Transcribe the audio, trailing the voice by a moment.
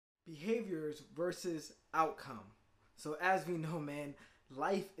behaviors versus outcome. So as we know, man,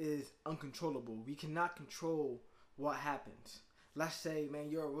 life is uncontrollable. We cannot control what happens. Let's say, man,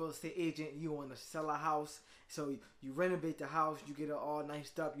 you're a real estate agent, you want to sell a house, so you renovate the house, you get it all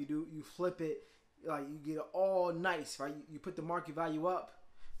niced up, you flip it, like you get it all nice, right? You put the market value up,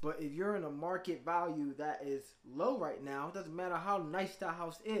 but if you're in a market value that is low right now, it doesn't matter how nice that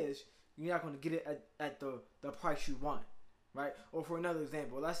house is, you're not going to get it at the price you want, right? Or for another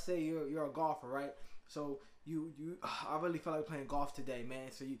example, let's say you're a golfer, right? So I really feel like playing golf today,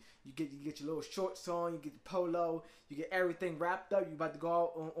 man. So you get your little shorts on, you get the polo, you get everything wrapped up. You about to go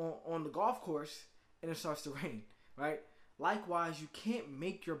out on the golf course, and it starts to rain, right? Likewise, you can't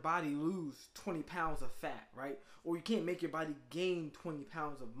make your body lose 20 pounds of fat, right? Or you can't make your body gain 20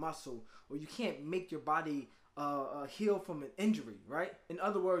 pounds of muscle, or you can't make your body heal from an injury, right? In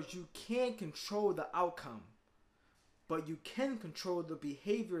other words, you can't control the outcome, but you can control the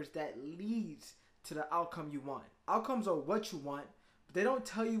behaviors that leads to the outcome you want. Outcomes are what you want, but they don't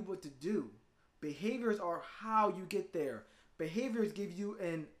tell you what to do. Behaviors are how you get there. Behaviors give you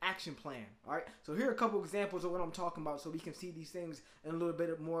an action plan. All right. So here are a couple examples of what I'm talking about, so we can see these things in a little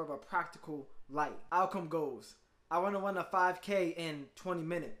bit more of a practical light. Outcome goals. I want to run a 5K in 20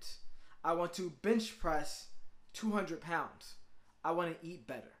 minutes. I want to bench press 200 pounds. I want to eat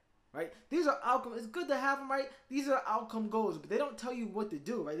better. Right? These are outcomes. It's good to have them, right? These are outcome goals, but they don't tell you what to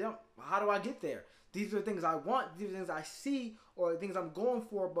do, right? They don't, how do I get there? These are the things I want. These are the things I see, or the things I'm going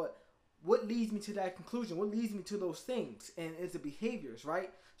for, but what leads me to that conclusion? What leads me to those things? And it's the behaviors,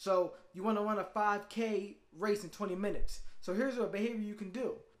 right? So you want to run a 5K race in 20 minutes. So here's a behavior you can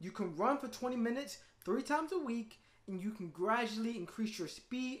do. You can run for 20 minutes 3 times a week, and you can gradually increase your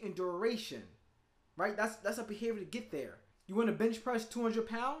speed and duration, right? That's a behavior to get there. You want to bench press 200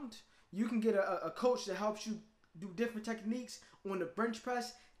 pounds? You can get a coach that helps you do different techniques on the bench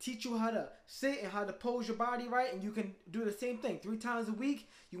press, teach you how to sit and how to pose your body right, and you can do the same thing 3 times a week.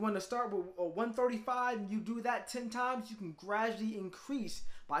 You want to start with 135 and you do that 10 times, you can gradually increase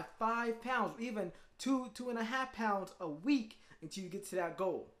by 5 pounds, even 2.5 pounds a week until you get to that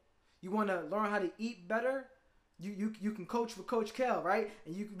goal. You want to learn how to eat better? You can coach with Coach Kel, right?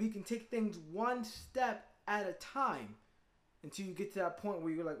 And we can take things one step at a time until you get to that point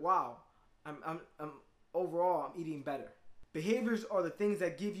where you're like, wow, I'm overall I'm eating better. Behaviors are the things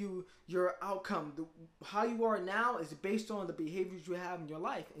that give you your outcome. How you are now is based on the behaviors you have in your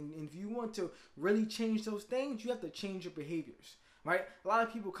life. And if you want to really change those things, you have to change your behaviors, right? A lot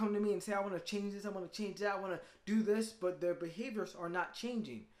of people come to me and say, I want to change this, I want to change that, I want to do this, but their behaviors are not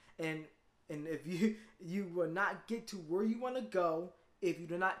changing. And if you will not get to where you want to go if you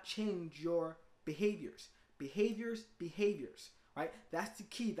do not change your behaviors. Behaviors, right? That's the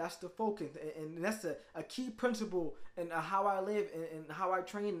key. That's the focus, and that's a key principle in how I live and how I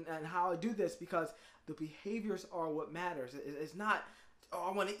train and how I do this, because the behaviors are what matters. It's not, oh,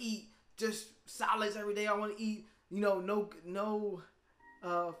 I want to eat just salads every day. I want to eat, no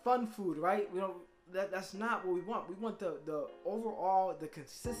fun food, right? That's not what we want. We want the overall, the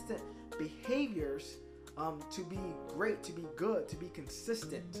consistent behaviors to be great, to be good, to be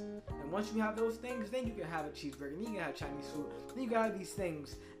consistent. And once you have those things, then you can have a cheeseburger, then you can have Chinese food, then you can have these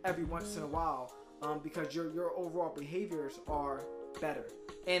things every once in a while, because your overall behaviors are better.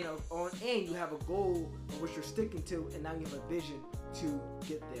 And you have a goal which you're sticking to, and now you have a vision to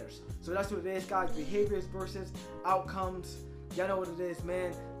get there. So that's what it is, guys. Behaviors versus outcomes. Y'all know what it is,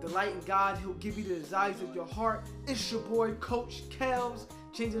 man. Delight in God. He'll give you the desires of your heart. It's your boy, Coach Kels.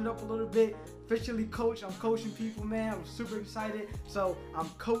 Changing it up a little bit. Officially coach. I'm coaching people, man. I'm super excited. So I'm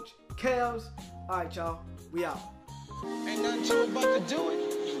Coach Kels. Alright, y'all. We out. Ain't nothing to it but to do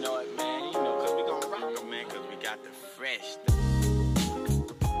it. You know it, man. Cause we gon' rock 'em, man. Cause we got the fresh.